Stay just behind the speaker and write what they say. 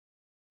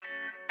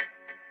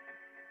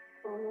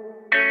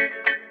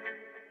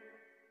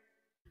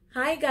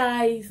Hi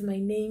guys, my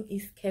name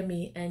is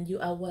Kemi and you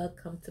are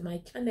welcome to my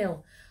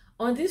channel.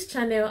 On this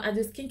channel I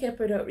do skincare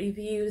product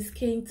reviews,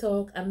 skin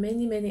talk and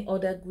many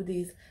other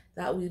goodies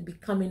that will be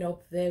coming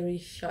up very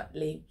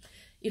shortly.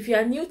 If you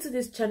are new to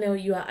this channel,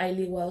 you are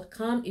highly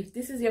welcome. If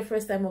this is your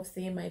first time of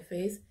seeing my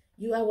face,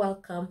 you are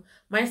welcome.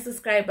 My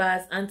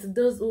subscribers, and to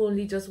those who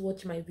only just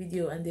watch my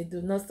video and they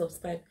do not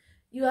subscribe,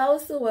 you are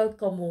also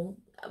welcome.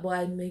 But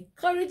I'm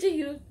encouraging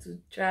you to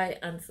try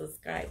and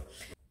subscribe.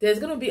 There's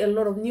going to be a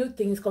lot of new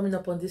things coming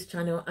up on this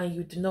channel and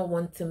you do not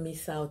want to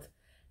miss out.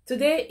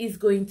 Today is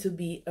going to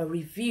be a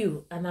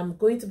review and I'm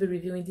going to be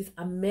reviewing this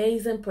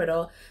amazing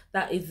product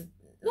that is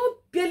not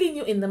barely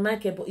new in the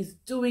market but is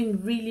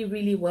doing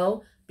really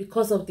well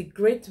because of the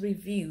great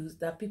reviews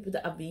that people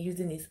that have been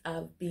using it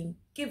have been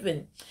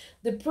given.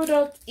 The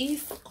product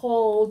is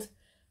called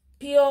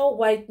Pure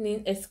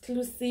Whitening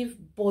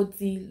Exclusive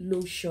Body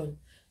Lotion.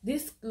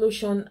 This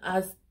lotion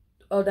has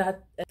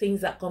other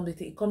things that come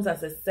with it. It comes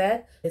as a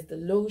set. There's the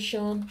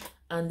lotion,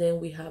 and then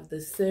we have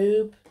the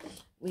soap,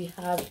 we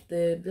have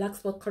the black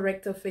spot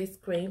corrector face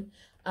cream,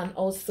 and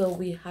also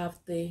we have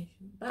the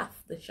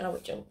bath, the shower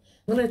gel.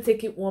 I'm going to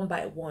take it one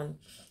by one.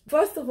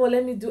 First of all,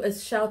 let me do a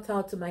shout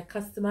out to my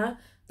customer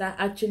that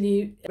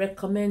actually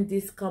recommend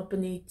this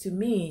company to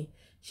me.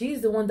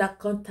 She's the one that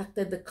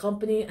contacted the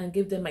company and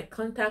gave them my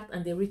contact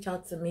and they reached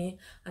out to me,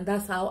 and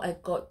that's how I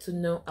got to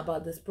know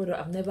about this product.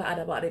 I've never heard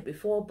about it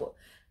before, but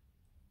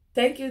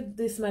thank you,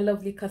 my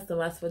lovely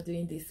customers, for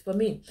doing this for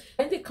me.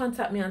 When they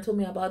contact me and told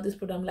me about this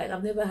product, I'm like,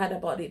 I've never heard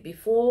about it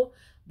before.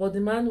 But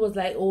the man was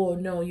like, oh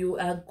no, you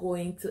are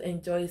going to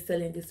enjoy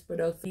selling this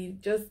product. He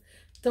just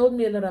told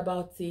me a lot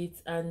about it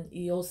and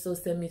he also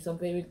sent me some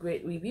very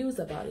great reviews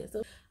about it.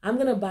 So I'm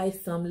gonna buy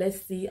some.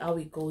 Let's see how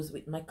it goes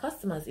with my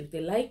customers. If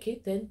they like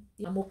it, then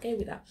I'm okay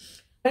with that.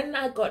 When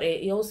I got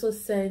it, he also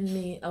sent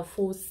me a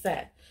full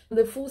set. In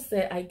the full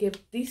set, I gave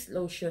this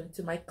lotion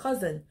to my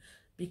cousin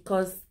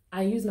because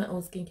I use my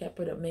own skincare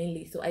product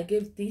mainly. So I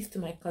gave this to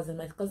my cousin.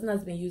 My cousin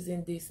has been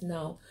using this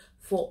now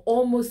for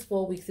almost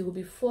 4 weeks. It will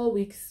be 4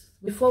 weeks.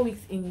 4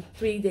 weeks in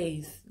 3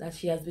 days that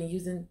she has been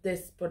using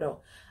this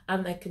product.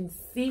 And I can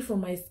see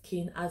from my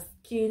skin, her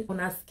skin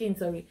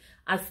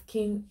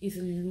is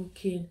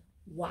looking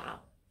wow.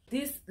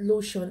 This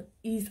lotion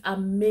is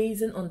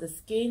amazing on the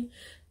skin.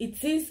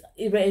 It is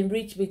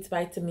enriched with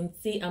vitamin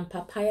C and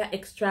papaya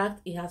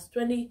extract. It has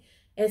 20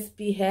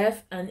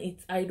 SPF and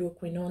it's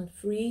hydroquinone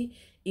free.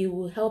 It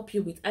will help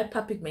you with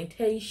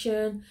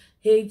hyperpigmentation,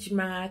 age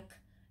mark,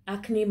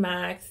 acne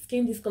marks,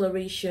 skin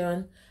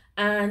discoloration,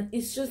 and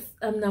it's just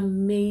an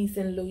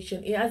amazing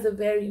lotion. It has a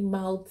very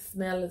mild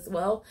smell as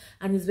well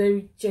and it's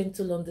very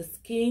gentle on the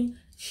skin.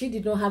 She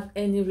did not have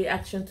any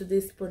reaction to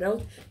this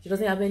product. She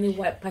doesn't have any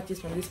white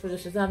patches from this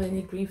product. She doesn't have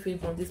any green film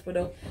from this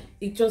product.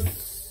 It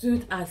just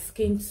suits her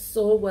skin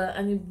so well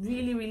and it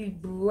really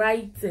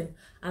brightens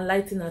and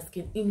lightens her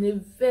skin in a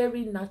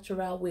very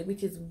natural way,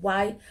 which is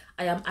why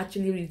I am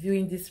actually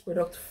reviewing this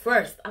product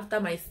first after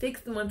my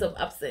 6 months of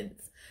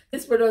absence.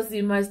 This product,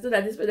 you must know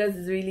that this product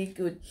is really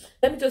good.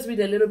 Let me just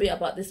read a little bit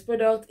about this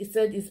product. It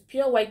said it's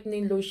pure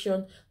whitening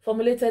lotion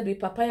formulated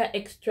with papaya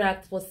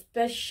extract for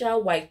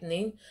special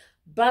whitening,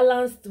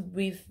 balanced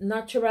with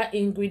natural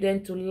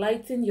ingredients to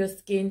lighten your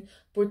skin,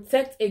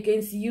 protect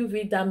against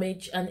UV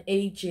damage and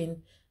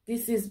aging.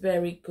 This is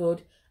very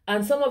good.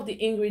 And some of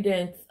the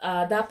ingredients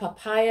are that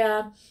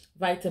papaya,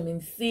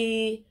 vitamin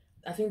C,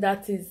 I think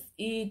that is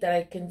it that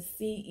I can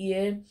see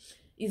here.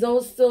 Is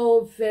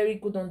also very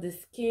good on the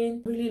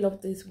skin. Really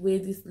love this way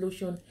this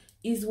lotion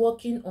is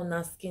working on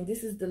our skin.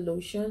 This is the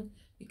lotion.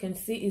 You can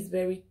see it's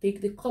very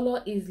thick. The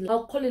color is,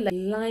 I'll call it like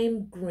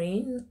lime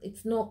green.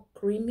 It's not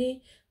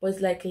creamy, but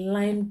it's like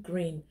lime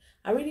green.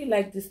 I really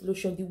like this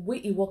lotion, the way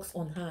it works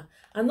on her.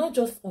 And not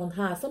just on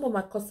her. Some of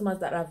my customers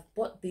that have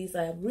bought this,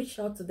 I have reached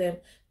out to them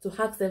to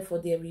ask them for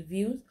their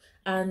reviews.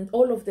 And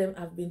all of them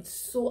have been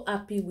so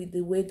happy with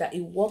the way that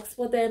it works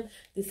for them.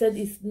 They said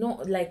it's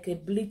not like a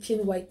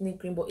bleaching whitening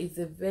cream, but it's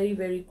a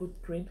very good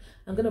cream.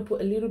 I'm going to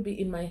put a little bit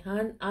in my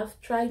hand. I've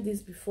tried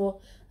this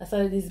before I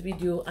started this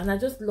video. And I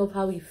just love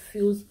how it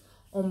feels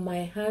on my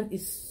hand.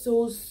 It's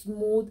so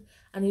smooth.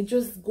 And it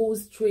just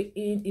goes straight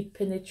in. It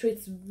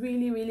penetrates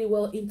really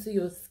well into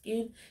your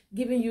skin,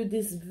 giving you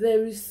this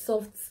very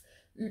soft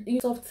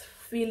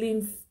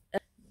feelings.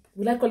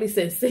 Would I call it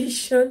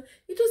sensation?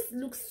 It just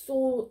looks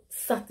so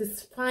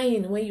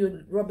satisfying when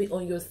you rub it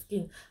on your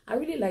skin. I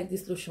really like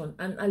this lotion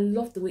and I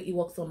love the way it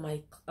works on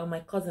my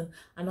cousin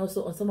and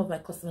also on some of my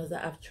customers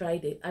that have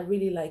tried it. I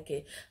really like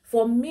it.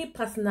 For me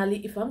personally,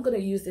 if I'm going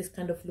to use this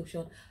kind of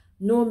lotion,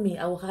 know me,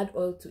 I will add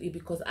oil to it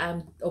because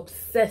I'm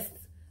obsessed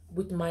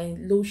with my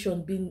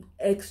lotion being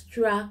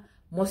extra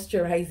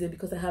moisturizing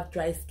because I have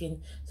dry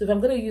skin. So if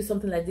I'm going to use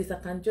something like this, I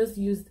can just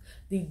use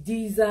the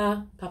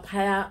Deezer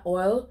papaya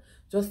oil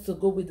just to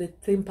go with the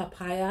thin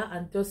papaya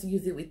and just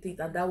use it with it,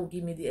 and that will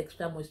give me the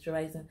extra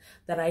moisturizing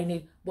that I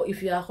need. But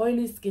if you are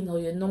oily skin or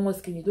your normal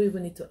skin, you don't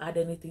even need to add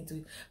anything to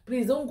it.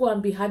 Please don't go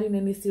and be adding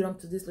any serum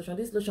to this lotion.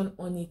 This lotion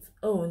on its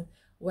own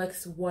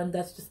works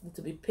wonders. Just need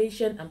to be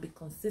patient and be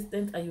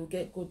consistent, and you'll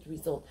get good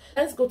results.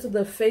 Let's go to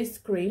the face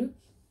cream.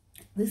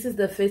 This is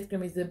the face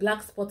cream. It's a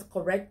black spot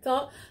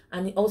corrector,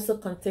 and it also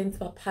contains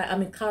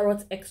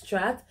carrot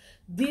extract.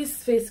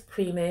 This face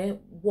cream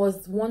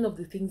was one of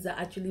the things that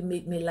actually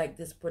made me like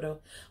this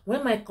product.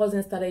 When my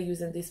cousin started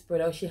using this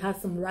product, she had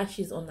some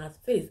rashes on her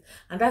face,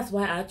 and that's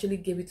why I actually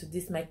gave it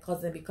to my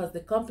cousin, because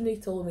the company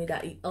told me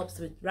that it helps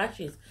with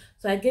rashes.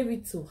 So I gave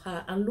it to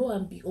her, and lo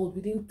and behold,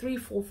 within 3,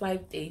 4,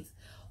 5 days,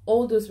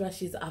 all those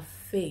rashes are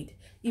fade.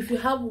 If you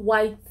have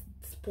white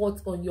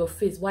spots on your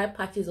face, white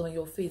patches on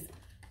your face,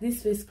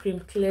 this face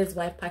cream clears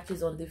white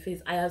patches on the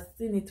face. I have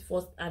seen it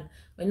first, and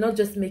we're not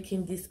just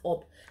making this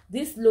up.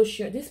 This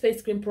lotion, this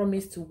face cream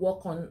promised to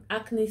work on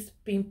acne,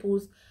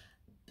 pimples,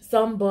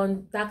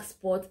 sunburn, dark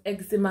spot,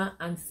 eczema,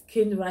 and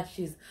skin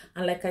rashes.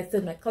 And like I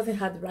said, my cousin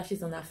had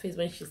rashes on her face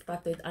when she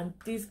started, and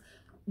this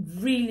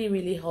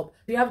really helped.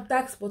 If you have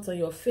dark spots on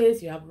your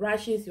face, you have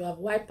rashes, you have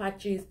white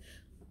patches,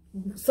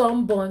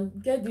 sunburn,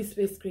 get this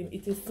face cream.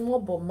 It is small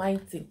but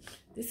mighty.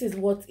 This is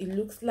what it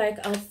looks like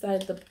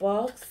outside the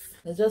box.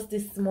 It's just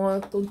this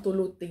small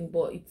tontolo thing,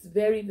 but it's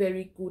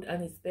very good,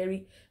 and it's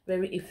very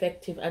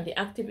effective. And the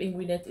active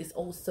ingredient is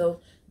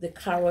also the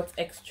carrot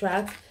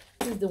extract.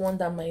 This is the one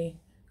that my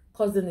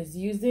cousin is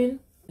using.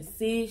 You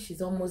see,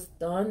 she's almost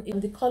done.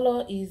 And the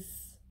color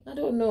is, I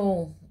don't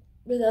know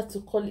whether to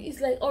call it,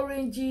 it's like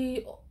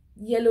orangey,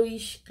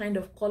 yellowish kind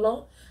of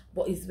color,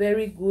 but it's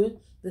very good.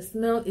 The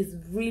smell is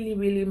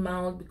really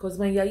mild, because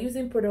when you're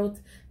using product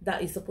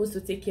that is supposed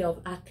to take care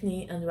of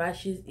acne and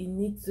rashes, it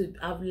needs to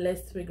have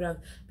less fragrance,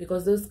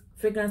 because those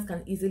fragrance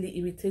can easily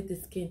irritate the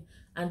skin,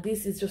 and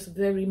this is just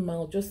very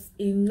mild, just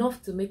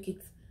enough to make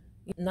it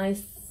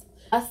nice.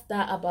 That's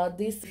that about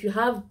this. If you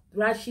have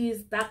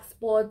rashes, dark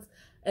spots,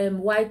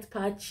 white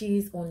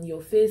patches on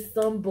your face,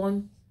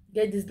 sunburn,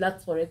 get this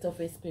black exfoliator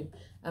face cream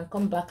and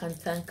come back and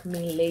thank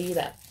me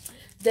later.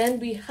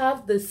 Then we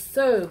have the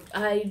soap.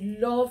 I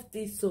love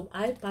this soap.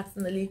 I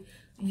personally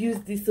use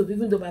this soap,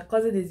 even though my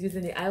cousin is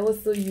using it. I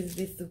also use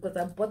this soap because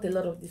I bought a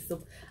lot of this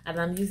soap, and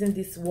I'm using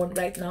this one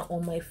right now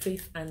on my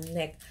face and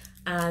neck,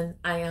 and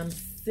I am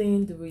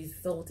seeing the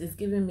result. It's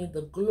giving me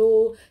the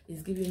glow,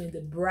 it's giving me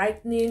the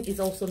brightening, it's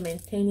also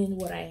maintaining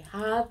what I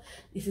have.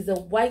 This is a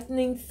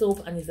whitening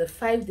soap, and it's a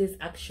 5 days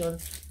action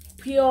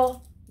pure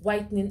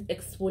whitening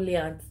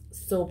exfoliant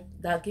soap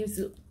that gives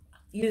you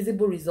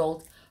usable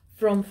results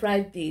from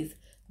 5 days.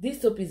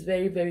 This soap is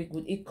very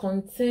good. It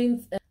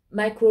contains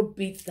micro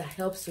beads that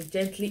helps to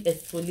gently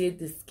exfoliate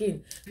the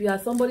skin. If you are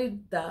somebody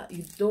that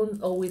you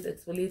don't always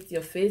exfoliate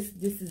your face,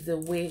 this is the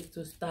way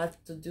to start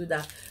to do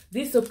that.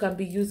 This soap can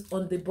be used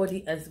on the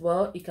body as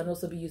well. It can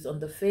also be used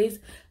on the face.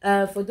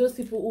 For those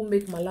people who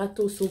make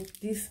mulatto soap,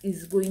 this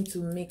is going to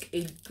make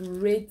a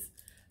great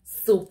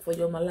soap for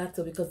your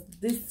mulatto, because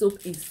this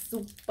soap is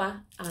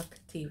super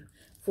active.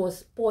 For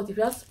spot, if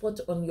you have spot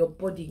on your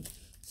body,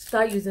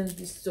 start using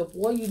this soap.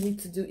 What you need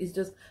to do is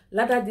just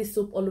lather this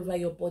soap all over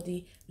your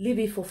body, leave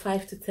it for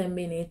 5 to 10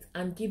 minutes,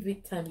 and give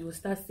it time. You will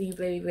start seeing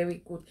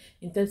very good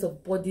in terms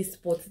of body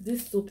spots.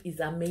 This soap is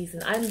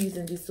amazing. I'm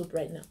using this soap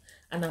right now,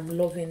 and I'm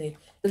loving it.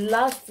 The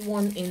last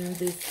one in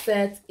this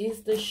set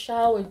is the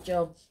shower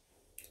gel.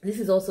 This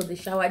is also the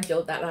shower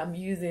gel that I'm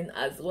using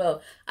as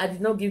well. I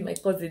did not give my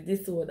cousin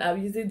this one.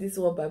 I'm using this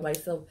one by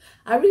myself.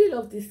 I really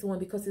love this one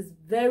because it's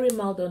very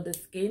mild on the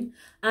skin,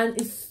 and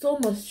it's so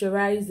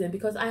moisturizing,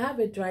 because I have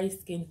a dry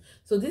skin.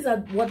 So these are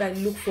what I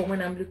look for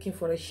when I'm looking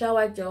for a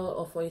shower gel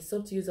or for a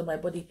soap to use on my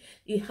body.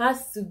 It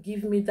has to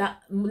give me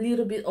that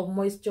little bit of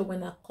moisture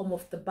when I come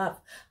off the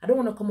bath. I don't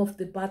want to come off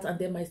the bath and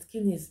then my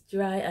skin is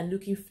dry and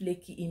looking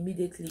flaky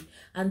immediately.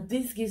 And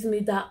this gives me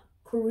that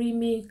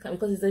creamy,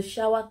 because it's a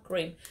shower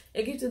cream.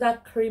 It gives you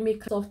that creamy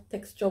soft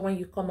texture when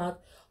you come out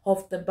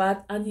of the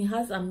bath, and it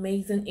has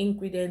amazing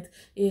ingredients.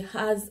 It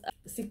has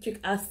citric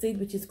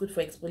acid, which is good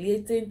for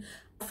exfoliating,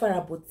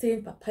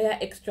 alpha-arbutin, papaya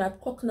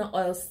extract, coconut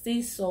oil,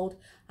 sea salt,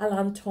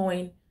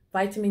 allantoin,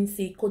 vitamin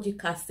C,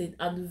 kojic acid,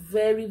 and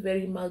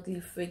very mildly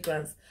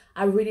fragrance.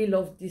 I really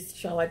love this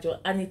shower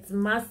gel, and it's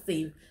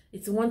massive.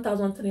 It's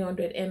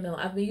 1300 ml.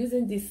 I've been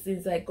using this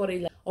since I got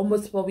it like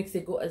almost 4 weeks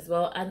ago as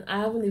well, and I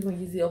haven't even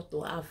used it up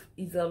to half.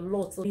 It's a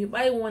lot. So you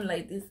buy one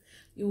like this,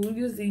 you will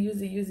use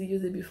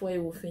it before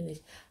it will finish.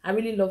 I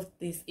really love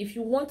this. If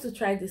you want to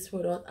try this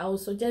product, I would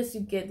suggest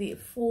you get the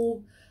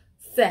full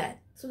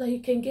set so that you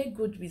can get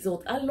good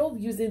results. I love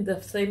using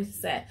the same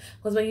set,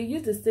 because when you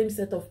use the same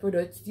set of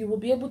products, you will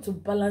be able to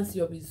balance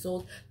your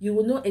results. You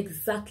will know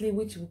exactly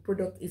which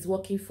product is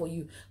working for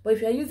you. But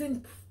if you're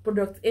using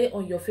product A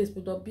on your face,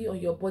 product B on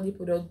your body,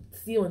 product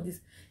C on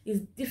this,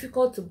 it's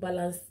difficult to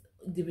balance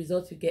the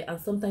results you get, and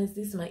sometimes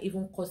this might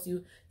even cause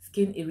you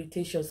skin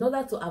irritation. So in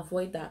order to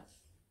avoid that,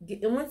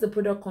 once the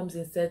product comes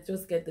in set,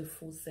 just get the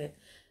full set.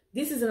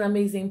 This is an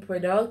amazing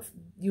product.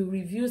 Your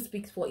review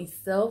speaks for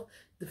itself.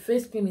 The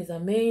face cream is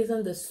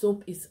amazing. The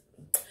soap is,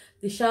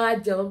 the shower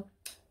gel,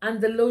 and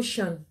the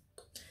lotion.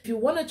 If you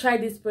want to try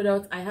this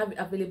product, I have it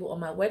available on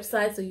my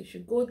website, so you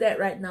should go there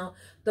right now,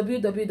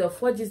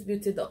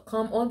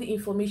 www.forgisbeauty.com. All the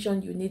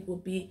information you need will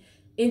be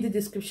in the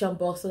description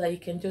box so that you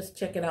can just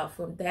check it out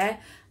from there.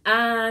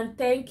 And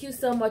thank you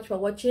so much for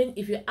watching.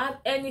 If you have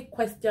any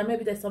question,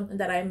 maybe there's something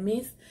that I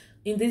missed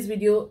in this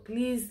video,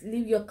 please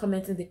leave your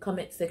comments in the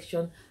comment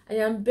section. I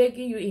am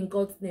begging you in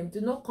God's name, do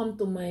not come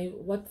to my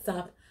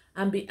WhatsApp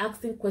and be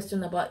asking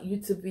questions about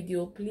YouTube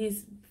video.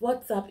 Please,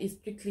 WhatsApp is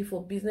strictly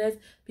for business,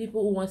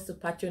 people who wants to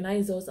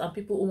patronize us and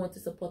people who want to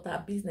support our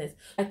business.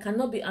 I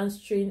cannot be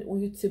answering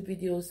YouTube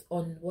videos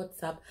on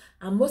WhatsApp,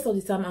 and most of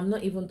the time I'm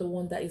not even the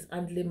one that is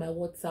handling my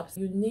WhatsApp.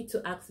 So you need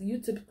to ask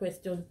YouTube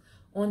questions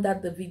under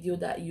the video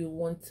that you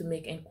want to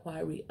make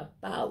inquiry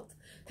about.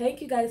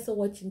 Thank you guys for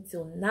watching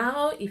till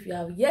now. If you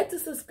have yet to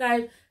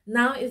subscribe,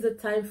 now is the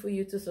time for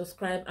you to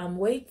subscribe. I'm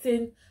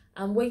waiting,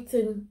 and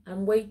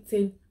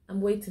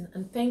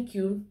thank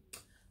you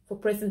for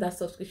pressing that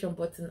subscription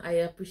button. I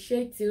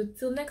appreciate you.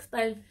 Till next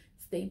time,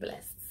 stay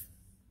blessed.